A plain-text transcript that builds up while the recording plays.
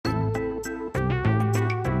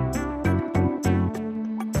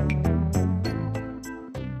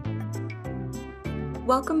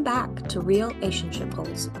Welcome back to Real Relationship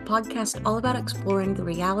Goals, a podcast all about exploring the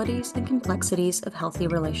realities and complexities of healthy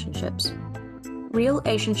relationships. Real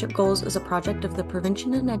Relationship Goals is a project of the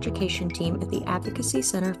Prevention and Education team at the Advocacy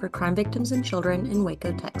Center for Crime Victims and Children in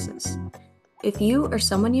Waco, Texas. If you or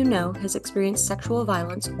someone you know has experienced sexual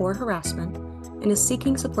violence or harassment and is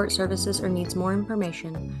seeking support services or needs more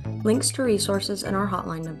information, links to resources and our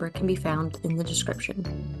hotline number can be found in the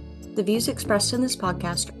description. The views expressed in this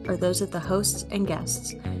podcast are those of the hosts and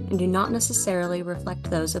guests and do not necessarily reflect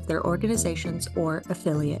those of their organizations or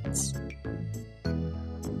affiliates.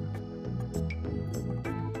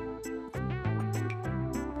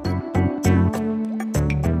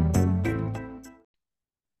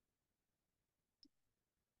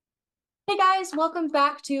 Hey guys, welcome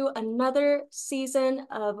back to another season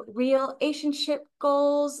of Real Relationship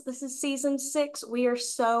Goals. This is season 6. We are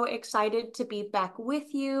so excited to be back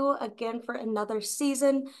with you again for another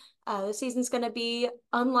season. The season's going to be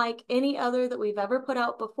unlike any other that we've ever put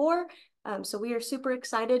out before. So we are super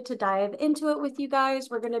excited to dive into it with you guys.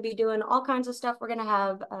 We're going to be doing all kinds of stuff. We're going to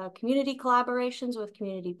have community collaborations with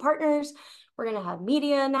community partners. We're going to have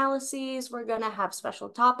media analyses. We're going to have special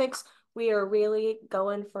topics. We are really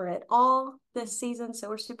going for it all this season, so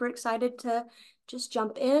we're super excited to just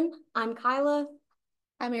jump in. I'm Kyla.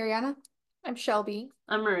 I'm Ariana. I'm Shelby.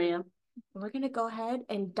 I'm Maria. We're going to go ahead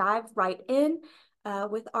and dive right in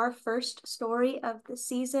with our first story of the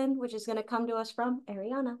season, which is going to come to us from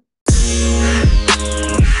Ariana.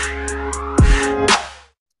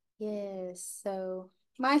 Yes, so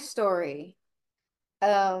my story.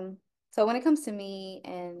 So when it comes to me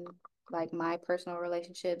and like my personal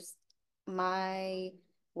relationships, my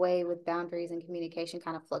way with boundaries and communication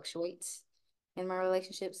kind of fluctuates in my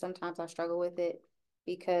relationships. Sometimes I struggle with it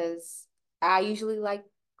because I usually like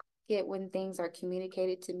it when things are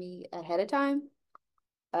communicated to me ahead of time.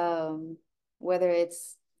 Whether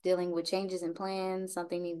it's dealing with changes in plans,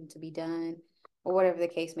 something needing to be done, or whatever the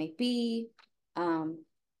case may be.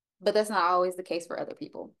 But that's not always the case for other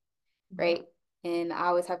people, right? And I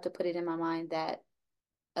always have to put it in my mind that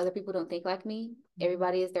other people don't think like me.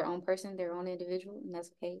 Everybody is their own person, their own individual, and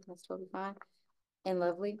that's okay. That's totally fine and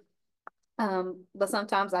lovely. But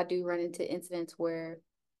sometimes I do run into incidents where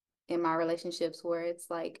in my relationships where it's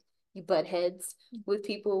like you butt heads with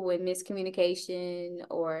people when miscommunication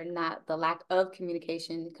or not the lack of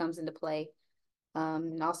communication comes into play.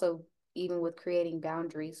 And also even with creating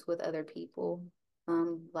boundaries with other people,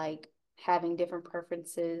 like having different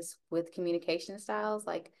preferences with communication styles.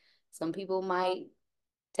 Like some people might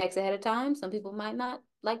text ahead of time. Some people might not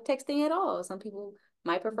like texting at all. Some people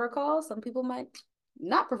might prefer calls. Some people might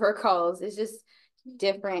not prefer calls. It's just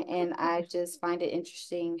different. And I just find it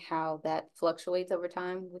interesting how that fluctuates over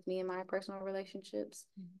time with me and my personal relationships.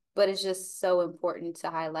 But it's just so important to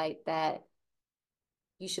highlight that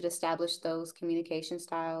you should establish those communication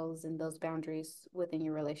styles and those boundaries within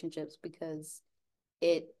your relationships because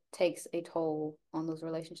it takes a toll on those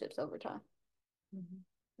relationships over time.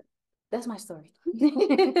 That's my story.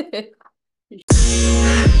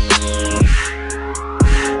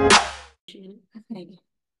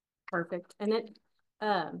 Perfect. And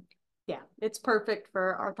it's perfect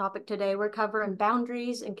for our topic today. We're covering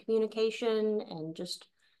boundaries and communication and just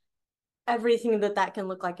everything that can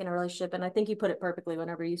look like in a relationship. And I think you put it perfectly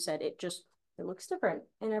whenever you said it looks different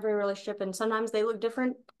in every relationship. And sometimes they look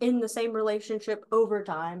different in the same relationship over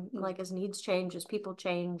time, like as needs change, as people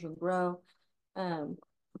change and grow.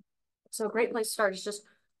 So a great place to start is just,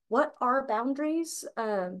 what are boundaries?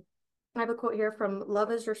 I have a quote here from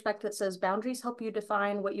Love is Respect that says, boundaries help you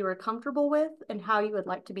define what you are comfortable with and how you would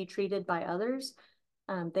like to be treated by others.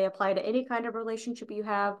 They apply to any kind of relationship you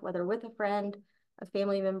have, whether with a friend, a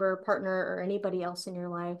family member, partner, or anybody else in your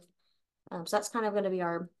life. So that's kind of going to be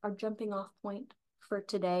our jumping off point for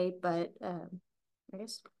today. But I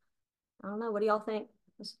guess, I don't know. What do y'all think?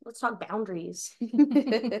 Let's talk boundaries.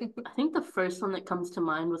 I think the first one that comes to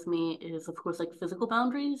mind with me is, of course, like physical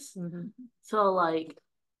boundaries. So, like,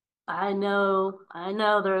 I know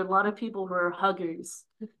there are a lot of people who are huggers,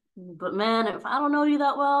 but man, if I don't know you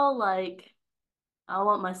that well, like, I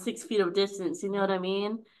want my 6 feet of distance, you know what I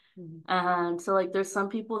mean? And so, like, there's some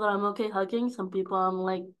people that I'm okay hugging, some people I'm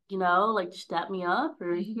like, like, just dap me up,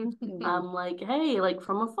 or I'm like, hey, like,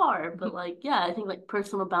 from afar. But, like, yeah, I think, like,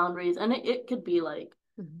 personal boundaries, and it could be, like,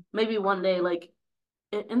 maybe one day, like,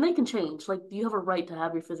 and they can change. Like, you have a right to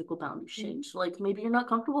have your physical boundaries change. Like, maybe you're not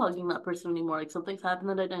comfortable hugging that person anymore. Like, something's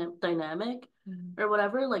happened in a dynamic or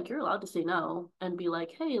whatever. Like, you're allowed to say no and be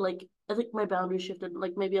like, hey, like, I think my boundaries shifted.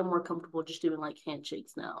 Like, maybe I'm more comfortable just doing, like,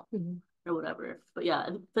 handshakes now or whatever. But, yeah, I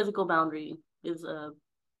think physical boundary is,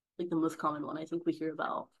 like, the most common one I think we hear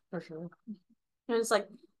about. For sure. And it's like,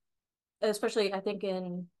 especially I think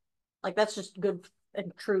in like that's just good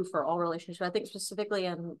and true for all relationships. I think specifically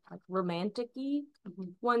in like romantic-y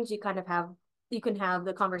ones, you can have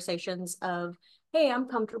the conversations of, hey, I'm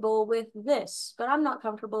comfortable with this, but I'm not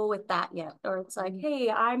comfortable with that yet. Or it's like, hey,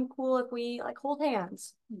 I'm cool if we like hold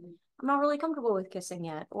hands. I'm not really comfortable with kissing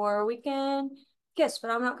yet. Or we can kiss,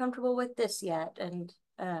 but I'm not comfortable with this yet. And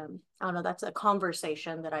I don't know, that's a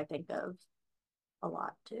conversation that I think of a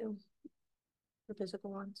lot too, for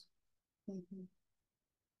physical ones.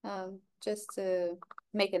 Just to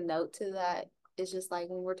make a note to that, it's just like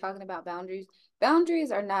when we're talking about boundaries,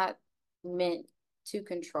 boundaries are not meant to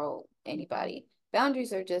control anybody.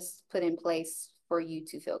 Boundaries are just put in place for you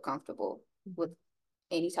to feel comfortable with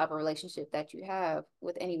any type of relationship that you have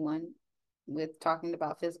with anyone. With talking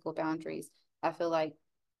about physical boundaries, I feel like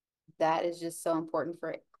that is just so important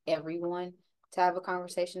for everyone to have a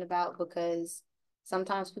conversation about, because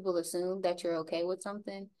sometimes people assume that you're okay with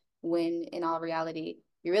something when in all reality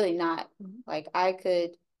you're really not. Like I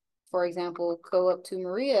could, for example, go up to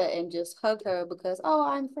Maria and just hug her because, oh,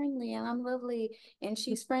 I'm friendly and I'm lovely and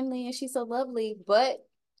she's friendly and she's so lovely, but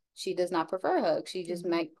she does not prefer hugs. She just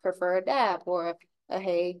might prefer a dab or a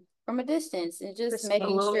hey from a distance, and just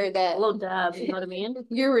making sure that a little dab, you know what I mean?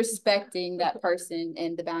 You're respecting that person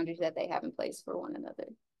and the boundaries that they have in place for one another.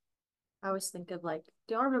 I always think of like,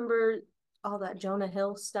 do y'all remember all that Jonah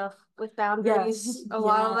Hill stuff with boundaries a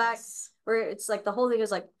while back? Where it's like the whole thing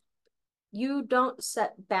is like, you don't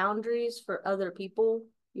set boundaries for other people,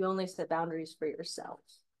 you only set boundaries for yourself.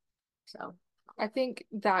 So I think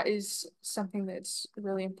that is something that's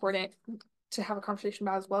really important to have a conversation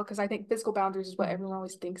about as well, because I think physical boundaries is what everyone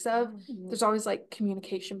always thinks of. There's always like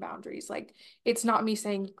communication boundaries. Like it's not me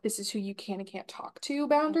saying this is who you can and can't talk to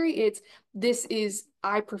boundary. It's this is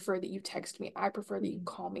I prefer that you text me. I prefer that you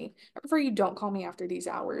call me. I prefer you don't call me after these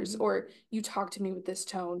hours, or you talk to me with this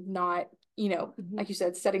tone, not, like you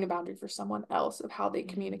said, setting a boundary for someone else of how they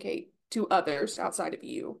communicate to others outside of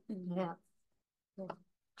you. yeah.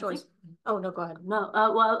 Joyce. Oh no, go ahead. No,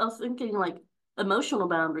 well, I was thinking like emotional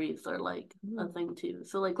boundaries are like a thing too.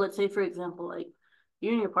 So like, let's say for example, like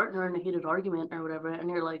you and your partner are in a heated argument or whatever, and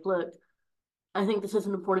you're like, look, I think this is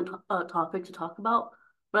an important topic to talk about,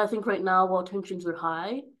 but I think right now while tensions are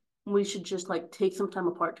high, we should just like take some time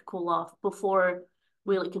apart to cool off before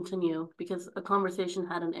we like continue, because a conversation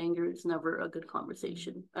had in anger is never a good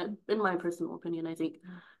conversation. In my personal opinion, I think,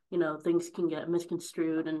 things can get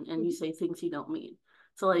misconstrued and you say things you don't mean.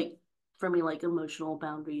 So like for me, like emotional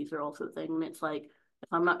boundaries are also a thing. And it's like if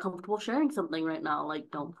I'm not comfortable sharing something right now,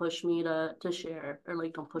 like don't push me to share, or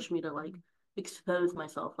like don't push me to like expose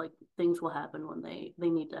myself. Like things will happen when they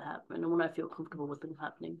need to happen and when I feel comfortable with them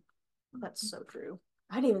happening. That's so true.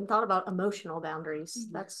 I hadn't even thought about emotional boundaries.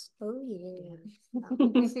 That's yeah.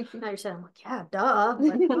 Now you're saying, I'm like, yeah, duh.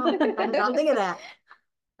 But, I did not think of that.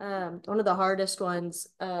 One of the hardest ones,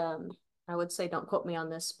 I would say, don't quote me on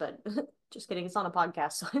this, but just kidding, it's on a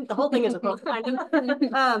podcast, so the whole thing is a quote, kind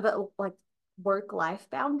of. But like work-life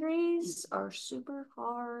boundaries are super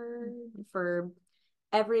hard for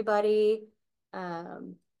everybody.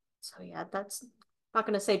 So yeah, that's not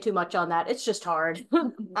going to say too much on that. It's just hard.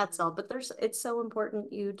 That's all. But it's so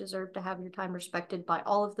important. You deserve to have your time respected by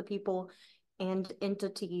all of the people and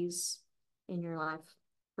entities in your life,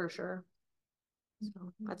 for sure.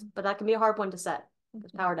 So but that can be a hard one to set.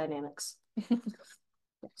 With power dynamics.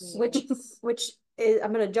 Which is,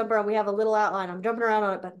 I'm gonna jump around. We have a little outline. I'm jumping around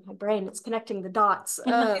on it, but my brain it's connecting the dots.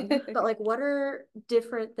 But like, what are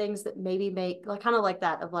different things that maybe make like kind of like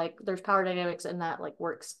that of like there's power dynamics in that like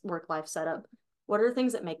work life setup. What are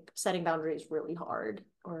things that make setting boundaries really hard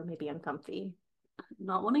or maybe uncomfy?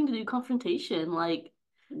 Not wanting to do confrontation, like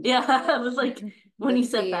yeah, I was like when you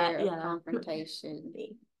said that, yeah, confrontation.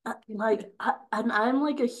 And I'm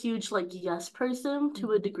like a huge like yes person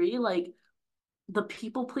to a degree. Like the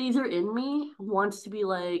people pleaser in me wants to be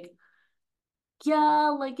like, yeah,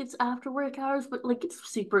 like it's after work hours, but like it's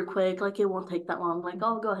super quick, like it won't take that long. Like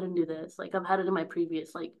I'll go ahead and do this. Like I've had it in my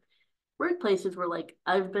previous like workplaces where like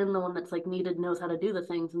I've been the one that's like needed knows how to do the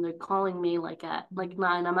things, and they're calling me like at like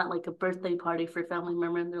 9. I'm at like a birthday party for a family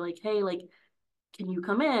member, and they're like, hey, like can you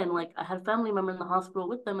come in? Like I had a family member in the hospital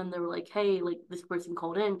with them, and they were like, hey, like this person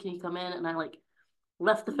called in, can you come in? And I like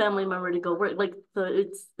left the family member to go work. Like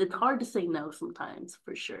it's hard to say no sometimes,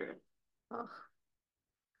 for sure. Oh.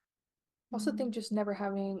 I also think just never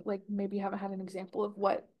having, like, maybe you haven't had an example of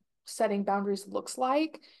what setting boundaries looks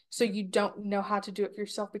like. So you don't know how to do it for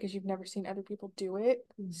yourself because you've never seen other people do it.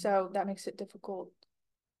 So that makes it difficult.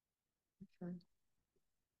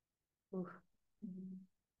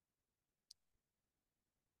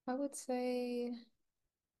 I would say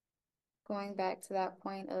going back to that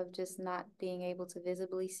point of just not being able to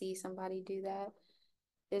visibly see somebody do that,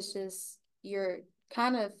 it's just you're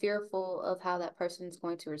kind of fearful of how that person is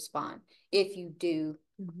going to respond if you do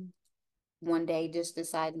one day just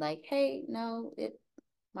decide like, hey, no,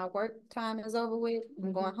 my work time is over with.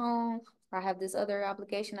 I'm going home, or I have this other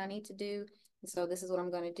obligation I need to do, and so this is what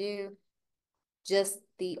I'm going to do. Just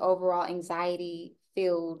the overall anxiety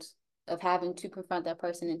filled of having to confront that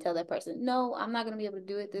person and tell that person, no, I'm not going to be able to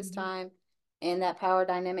do it this time. And that power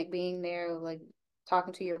dynamic being there, like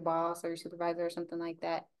talking to your boss or your supervisor or something like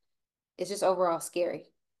that, it's just overall scary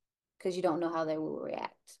because you don't know how they will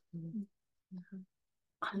react.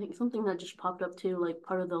 I think something that just popped up too, like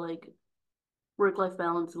part of the like work-life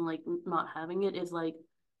balance and like not having it is like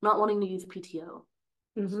not wanting to use PTO.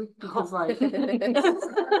 Because like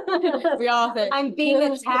we all think I'm being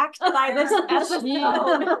attacked by this episode.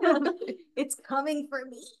 It's coming for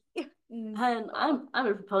me. And I'm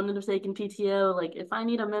a proponent of taking PTO. Like if I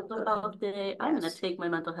need a mental health day, I'm gonna take my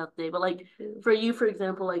mental health day. But like for you, for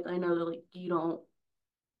example, like I know that like you don't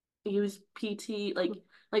use PT, like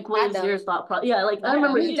what is your thought process? Yeah, like I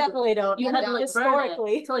remember you definitely don't. You had to like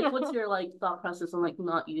historically. So like what's your like thought process on like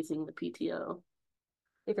not using the PTO?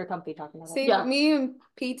 If you're comfy talking about See, Yeah. me and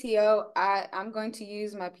PTO, I'm going to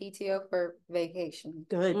use my PTO for vacation.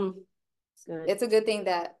 Good. Good. It's a good thing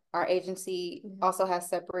that our agency also has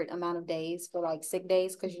separate amount of days for like sick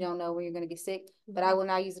days because you don't know when you're going to get sick. But I will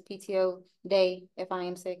not use a PTO day if I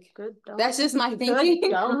am sick. Good. That's just my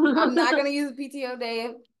thinking. Don't. I'm not going to use a PTO day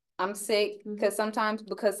if I'm sick because sometimes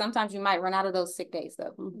you might run out of those sick days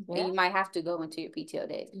though. And you might have to go into your PTO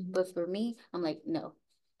days. But for me, I'm like, no.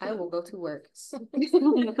 I will go to work.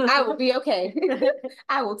 I will be okay.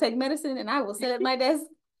 I will take medicine and I will sit at my desk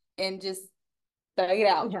and just thug it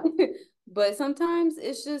out. Yeah. But sometimes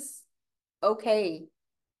it's just okay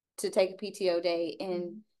to take a PTO day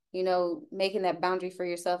and, you know, making that boundary for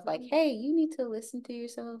yourself. Like, hey, you need to listen to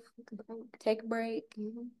yourself. Take a break.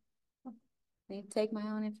 I need to take my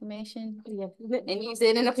own information and use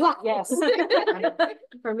it in a plot. Yes.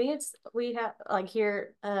 For me, we have like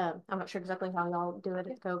here, I'm not sure exactly how y'all do it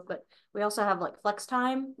at Cove, but we also have like flex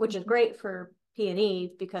time, which is great for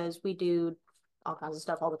P&E because we do all kinds of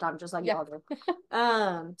stuff all the time, just like y'all do.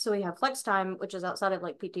 So we have flex time, which is outside of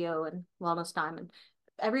like PTO and wellness time, and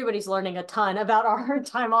everybody's learning a ton about our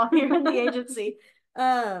time off here in the agency.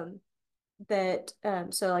 So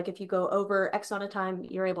like if you go over X amount of time,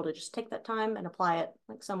 you're able to just take that time and apply it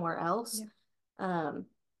like somewhere else.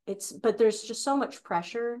 But there's just so much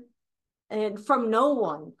pressure and from no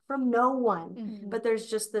one, but there's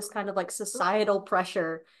just this kind of like societal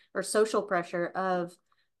pressure or social pressure of,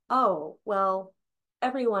 oh, well,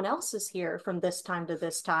 everyone else is here from this time to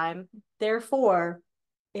this time. Therefore,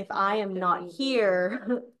 if I am not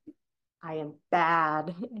here, I am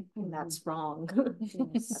bad, and that's wrong.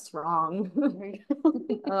 That's wrong.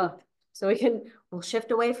 So we'll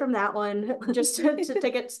shift away from that one just to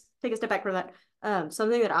take a step back from that.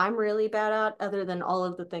 Something that I'm really bad at, other than all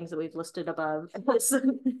of the things that we've listed above, is,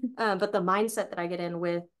 but the mindset that I get in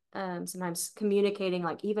with sometimes communicating,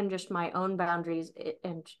 like even just my own boundaries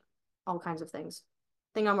and all kinds of things.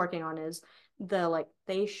 Thing I'm working on is the like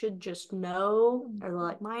they should just know, or the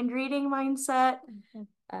like mind reading mindset.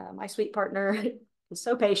 My sweet partner is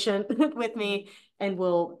so patient with me and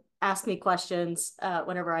will ask me questions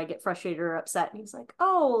whenever I get frustrated or upset. And he's like,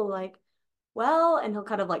 oh, like, well, and he'll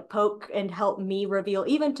kind of like poke and help me reveal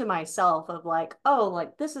even to myself of like, oh,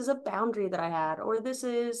 like this is a boundary that I had, or this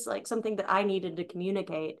is like something that I needed to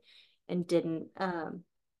communicate and didn't. And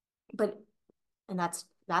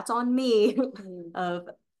that's on me of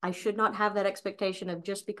I should not have that expectation of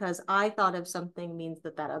just because I thought of something means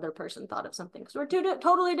that other person thought of something, because we're two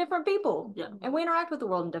totally different people. Yeah. And we interact with the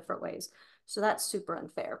world in different ways. So that's super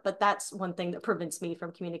unfair. But that's one thing that prevents me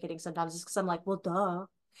from communicating sometimes, is because I'm like, well, duh.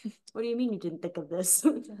 What do you mean you didn't think of this?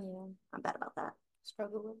 I'm bad about that.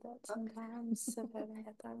 Struggle with that sometimes.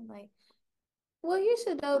 I'm like, well, you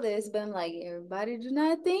should know this, but I'm like, everybody do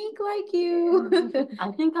not think like you. I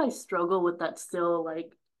think I struggle with that still,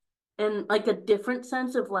 like, in like a different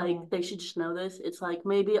sense of like they should just know this. It's like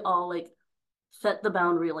maybe I'll like set the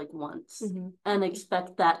boundary like once and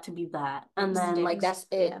expect that to be that, and then like that's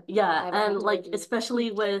it. Yeah, and like especially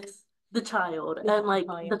with the child, and like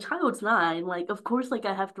the child's 9. Like of course, like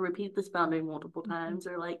I have to repeat this boundary multiple times,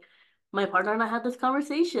 or like my partner and I had this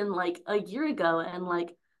conversation like a year ago, and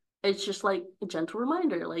like it's just like a gentle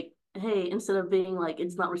reminder, like hey, instead of being like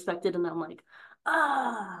it's not respected, and I'm like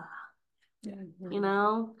you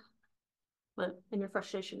know. And your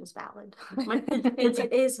frustration is valid.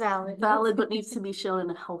 It is valid. Valid, but needs to be shown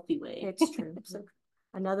in a healthy way. It's true. So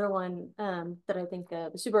Another one that I think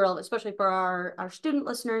is super relevant, especially for our student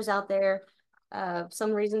listeners out there.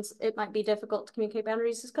 Some reasons it might be difficult to communicate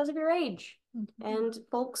boundaries is because of your age. And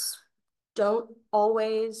folks don't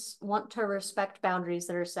always want to respect boundaries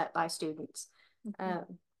that are set by students.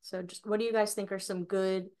 So just what do you guys think are some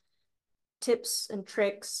good tips and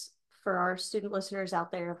tricks for our student listeners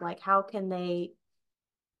out there of like how can they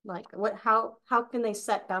how can they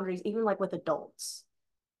set boundaries even like with adults?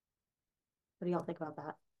 What do y'all think about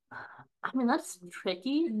that? I mean, that's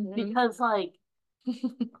tricky because like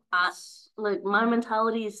like my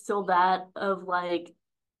mentality is still that of like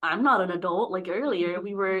I'm not an adult. Like earlier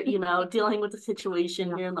we were, dealing with a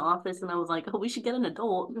situation here in the office and I was like, oh, we should get an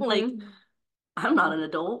adult. Like I'm not an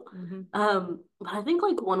adult. But I think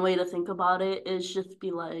like one way to think about it is just be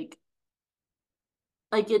like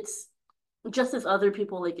it's just as other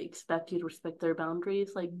people like expect you to respect their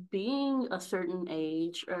boundaries, like being a certain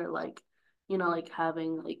age or like, like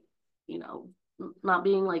having like, you know, not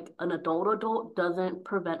being like an adult doesn't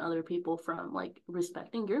prevent other people from like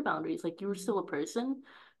respecting your boundaries. Like you're still a person.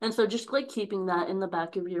 And so just like keeping that in the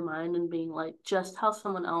back of your mind and being like just how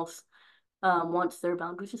someone else wants their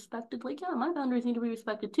boundaries respected, like yeah, my boundaries need to be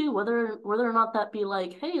respected too, whether or not that be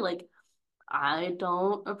like, hey, like I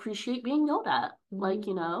don't appreciate being yelled at, like,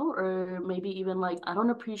 or maybe even like, I don't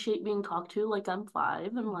appreciate being talked to like I'm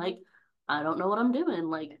 5 and like, I don't know what I'm doing,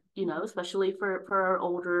 like, especially for our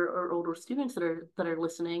older students that are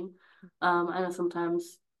listening. I know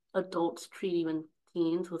sometimes adults treat even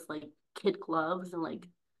teens with like kid gloves and like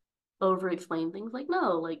over explain things like,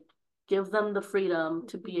 no, like give them the freedom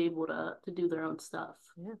to be able to do their own stuff.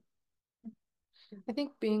 Yeah. I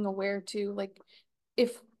think being aware too, like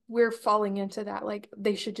if we're falling into that, like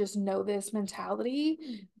they should just know this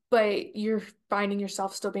mentality, but you're finding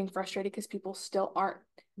yourself still being frustrated because people still aren't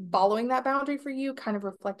following that boundary for you, kind of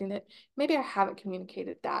reflecting that maybe I haven't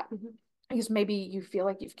communicated that. Because maybe you feel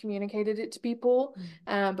like you've communicated it to people,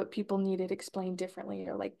 but people need it explained differently.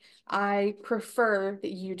 Or like, I prefer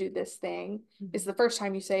that you do this thing is the first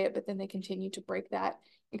time you say it, but then they continue to break that,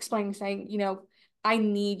 explaining, saying, I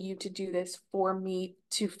need you to do this for me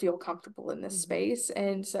to feel comfortable in this space.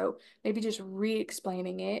 And so maybe just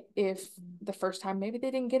re-explaining it if the first time maybe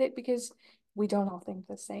they didn't get it because we don't all think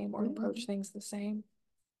the same or approach things the same.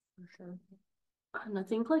 For sure. And I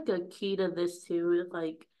think like a key to this too is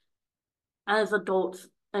like as adults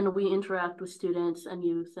and we interact with students and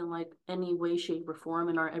youth in like any way, shape, or form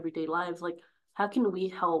in our everyday lives, like how can we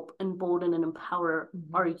help embolden and empower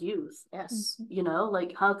our youth? Yes.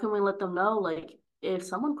 Like how can we let them know like if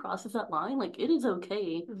someone crosses that line, like it is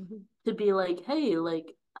okay to be like, hey,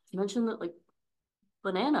 like I mentioned that like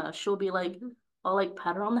Banana, she'll be like, I'll like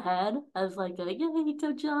pat her on the head as like a yay,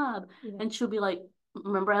 good job. And she'll be like,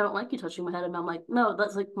 remember, I don't like you touching my head. And I'm like, no,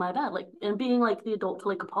 that's like my bad. Like, and being like the adult to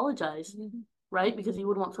like apologize, right? Because you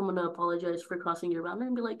would want someone to apologize for crossing your boundary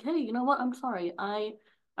and be like, hey, you know what? I'm sorry. I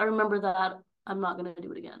remember that. I'm not gonna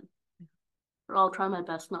do it again. Or I'll try my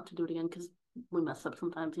best not to do it again because we mess up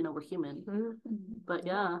sometimes, we're human. But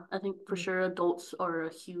yeah, I think for sure adults are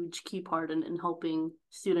a huge key part in helping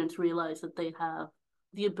students realize that they have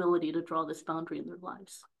the ability to draw this boundary in their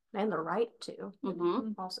lives. And the right to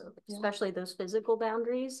also, especially those physical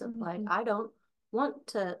boundaries of like, I don't want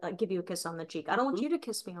to give you a kiss on the cheek. I don't want you to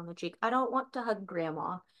kiss me on the cheek. I don't want to hug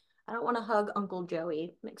grandma. I don't want to hug Uncle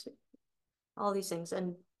Joey. Makes me all these things.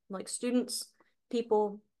 And like students,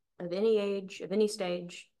 people of any age, of any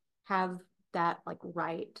stage, have that like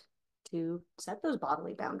right to set those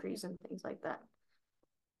bodily boundaries and things like that.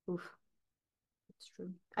 Oof. It's true.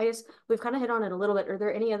 I guess we've kind of hit on it a little bit. Are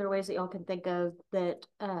there any other ways that y'all can think of that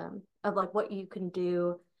of like what you can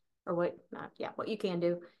do or what you can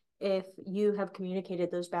do if you have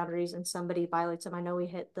communicated those boundaries and somebody violates them? I know we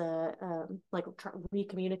hit the like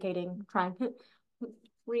recommunicating, trying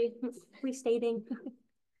restating.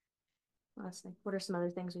 Honestly, what are some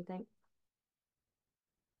other things we think?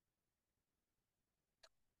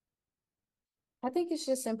 I think it's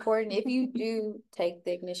just important if you do take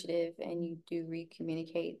the initiative and you do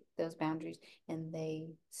re-communicate those boundaries and they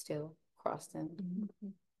still cross them,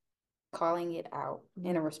 calling it out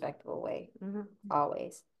in a respectable way,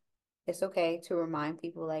 always. It's okay to remind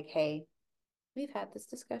people like, hey, we've had this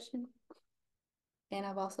discussion and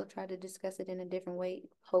I've also tried to discuss it in a different way,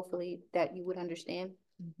 hopefully that you would understand.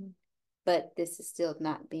 But this is still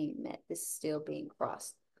not being met. This is still being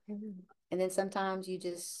crossed. And then sometimes you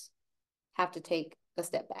just have to take a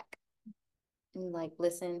step back and like,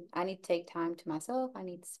 listen, I need to take time to myself. I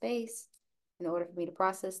need space in order for me to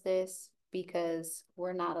process this because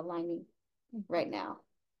we're not aligning right now.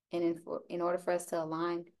 And in order for us to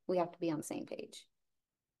align, we have to be on the same page.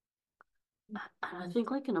 I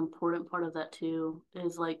think like an important part of that too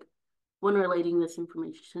is like when relating this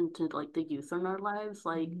information to like the youth in our lives,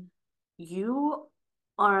 like you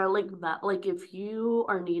are like that, like if you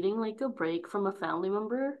are needing like a break from a family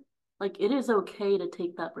member, like it is okay to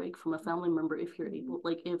take that break from a family member if you're able,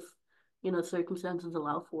 like if circumstances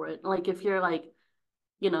allow for it. Like if you're like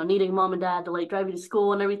needing mom and dad to like drive you to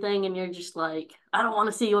school and everything, and you're just like, I don't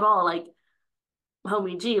want to see you at all, like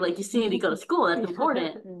homie G, like you still need to go to school, that's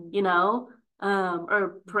important,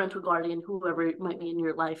 or parental guardian, whoever might be in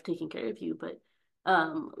your life taking care of you. But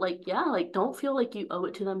like yeah, like don't feel like you owe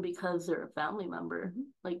it to them because they're a family member.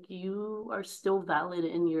 Like you are still valid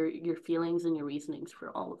in your feelings and your reasonings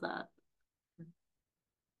for all of that.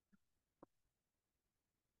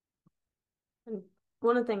 And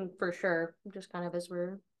one thing for sure, just kind of as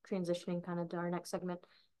we're transitioning kind of to our next segment,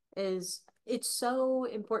 is it's so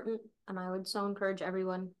important, and I would so encourage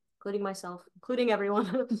everyone, including myself, including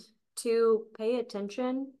everyone, to pay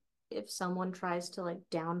attention if someone tries to like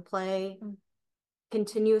downplay,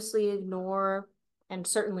 continuously ignore, and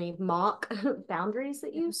certainly mock boundaries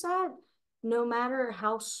that you set, no matter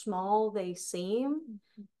how small they seem.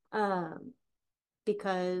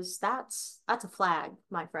 Because that's a flag,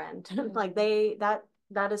 my friend. Like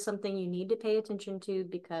that is something you need to pay attention to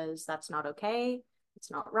because that's not okay. It's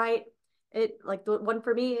not right. It like the one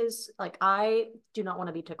for me is like I do not want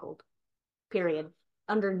to be tickled. Period.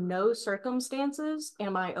 Under no circumstances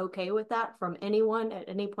am I okay with that from anyone at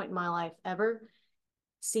any point in my life ever.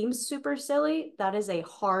 Seems super silly. That is a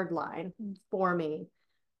hard line for me.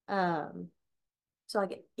 Um, so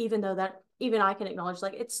like even though that even I can acknowledge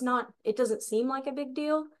like it doesn't seem like a big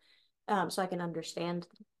deal. So I can understand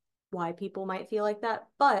why people might feel like that.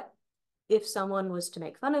 But if someone was to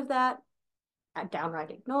make fun of that,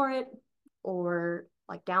 downright ignore it, or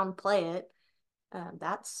like downplay it,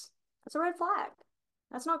 that's a red flag.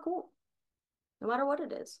 That's not cool, no matter what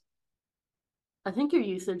it is. I think your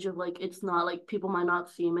usage of like it's not like people might not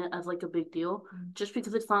seem it as like a big deal. Just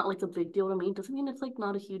because it's not like a big deal to me doesn't mean it's like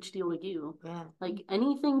not a huge deal to you. Yeah. Like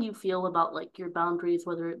anything you feel about like your boundaries,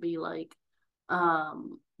 whether it be like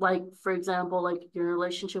for example, like your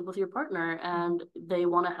relationship with your partner and they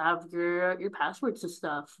want to have your passwords and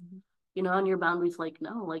stuff. And your boundaries like,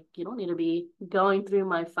 no, like you don't need to be going through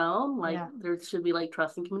my phone. Like there should be like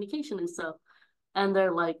trust and communication and stuff. And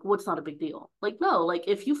they're like, what's not a big deal? Like, no, like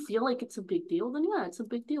if you feel like it's a big deal, then yeah, it's a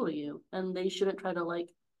big deal to you. And they shouldn't try to like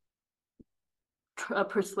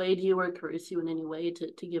persuade you or coerce you in any way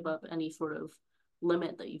to give up any sort of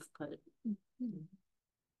limit that you've put.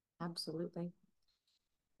 Absolutely.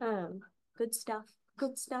 Good stuff.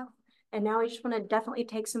 Good stuff. And now I just want to definitely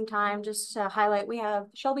take some time just to highlight we have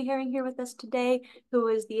Shelby Herring here with us today, who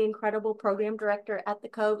is the incredible program director at the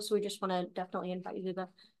Cove. So we just want to definitely invite you to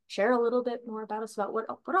share a little bit more about us about what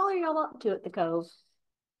all are y'all up to at the Cove?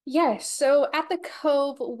 Yes, so at the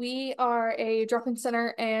Cove, we are a drop-in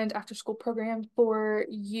center and after-school program for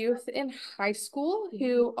youth in high school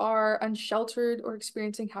who are unsheltered or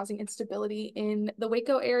experiencing housing instability in the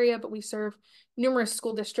Waco area, but we serve numerous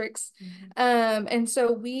school districts. And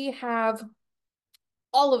so we have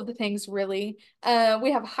all of the things really.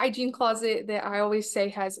 We have a hygiene closet that I always say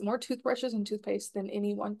has more toothbrushes and toothpaste than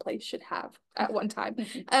any one place should have at one time.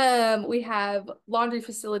 We have laundry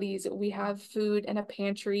facilities, we have food and a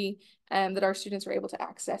pantry that our students are able to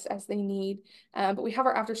access as they need. But we have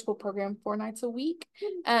our after school program 4 nights a week.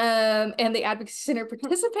 And the Advocacy Center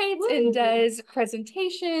participates and does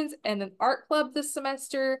presentations and an art club this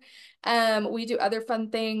semester. We do other fun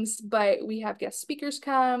things, but we have guest speakers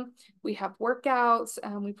come. We have workouts.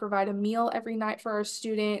 We provide a meal every night for our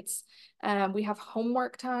students. We have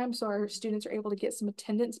homework time, so our students are able to get some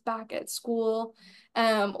attendance back at school.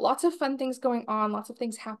 Lots of fun things going on, lots of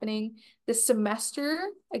things happening this semester.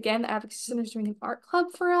 Again, the Advocacy Center is doing an art club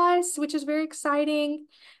for us, which is very exciting.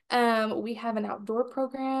 We have an outdoor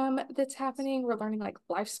program that's happening. We're learning like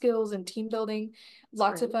life skills and team building,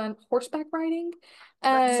 lots of fun horseback riding.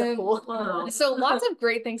 That's so cool. So lots of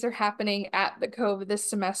great things are happening at the Cove this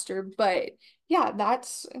semester, but yeah,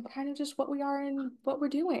 that's kind of just what we are and what we're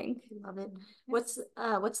doing. Love it. What's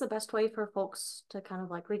the best way for folks to kind of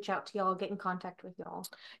like reach out to y'all, get in contact with y'all?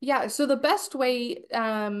 Yeah, so the best way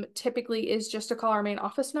typically is just to call our main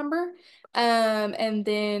office number and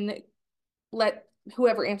then let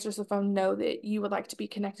whoever answers the phone know that you would like to be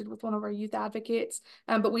connected with one of our youth advocates.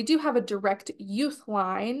 But we do have a direct youth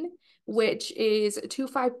line, which is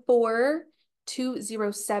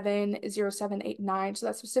 254-207-0789. So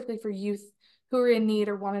that's specifically for youth who are in need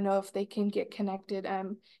or want to know if they can get connected,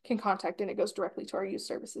 can contact, and it goes directly to our youth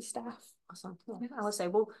services staff. Awesome. Yeah, I would say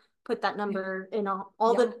put that number in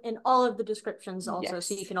all of the descriptions also,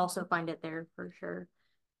 so you can also find it there for sure.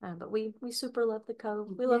 But we super love the Cove.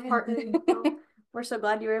 We love partnering with y'all. We're so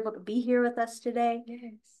glad you were able to be here with us today.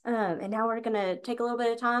 Yes. And now we're gonna take a little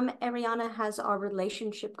bit of time. Ariana has our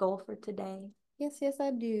relationship goal for today. Yes,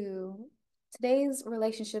 I do. Today's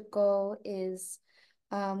relationship goal is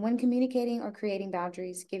when communicating or creating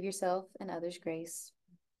boundaries, give yourself and others grace.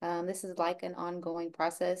 This is like an ongoing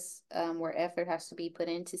process where effort has to be put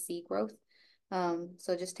in to see growth.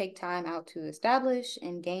 So just take time out to establish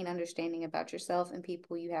and gain understanding about yourself and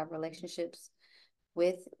people you have relationships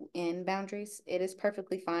with in boundaries. It is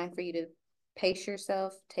perfectly fine for you to pace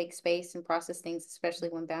yourself, take space, and process things, especially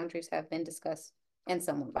when boundaries have been discussed and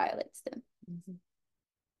someone violates them.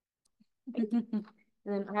 And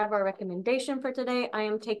then I have our recommendation for today. I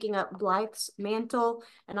am taking up Blythe's mantle,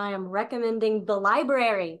 and I am recommending the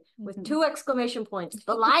library with 2 exclamation points.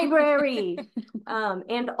 The library.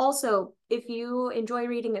 And also, if you enjoy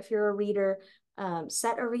reading, if you're a reader,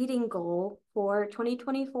 set a reading goal for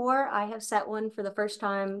 2024. I have set one for the first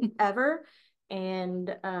time ever, and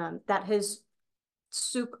that has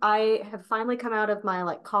I have finally come out of my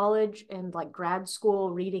like college and like grad school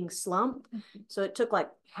reading slump. So it took like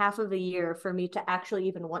half of a year for me to actually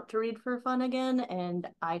even want to read for fun again. And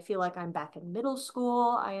I feel like I'm back in middle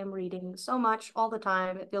school. I am reading so much all the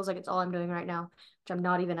time. It feels like it's all I'm doing right now, which I'm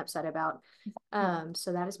not even upset about.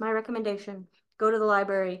 So that is my recommendation. Go to the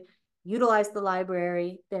library, utilize the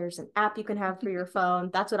library. There's an app you can have for your phone.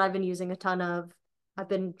 That's what I've been using a ton of. I've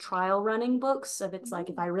been trial running books. So if it's like,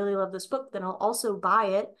 if I really love this book, then I'll also buy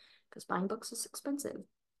it because buying books is expensive.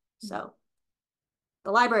 So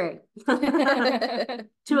the library.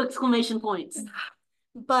 2 exclamation points.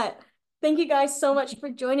 But thank you guys so much for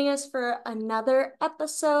joining us for another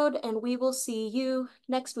episode, and we will see you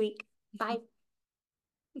next week. Bye.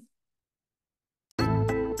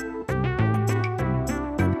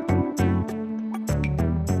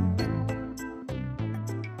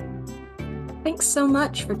 Thanks so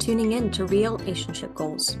much for tuning in to Real Relationship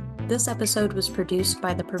Goals. This episode was produced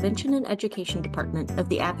by the Prevention and Education Department of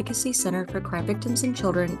the Advocacy Center for Crime Victims and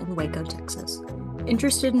Children in Waco, Texas.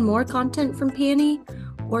 Interested in more content from PNE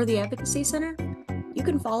or the Advocacy Center? You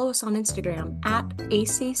can follow us on Instagram at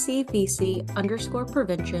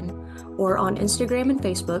ACCVC_prevention or on Instagram and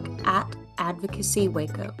Facebook at Advocacy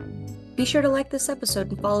Waco. Be sure to like this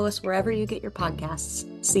episode and follow us wherever you get your podcasts.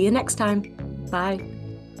 See you next time. Bye.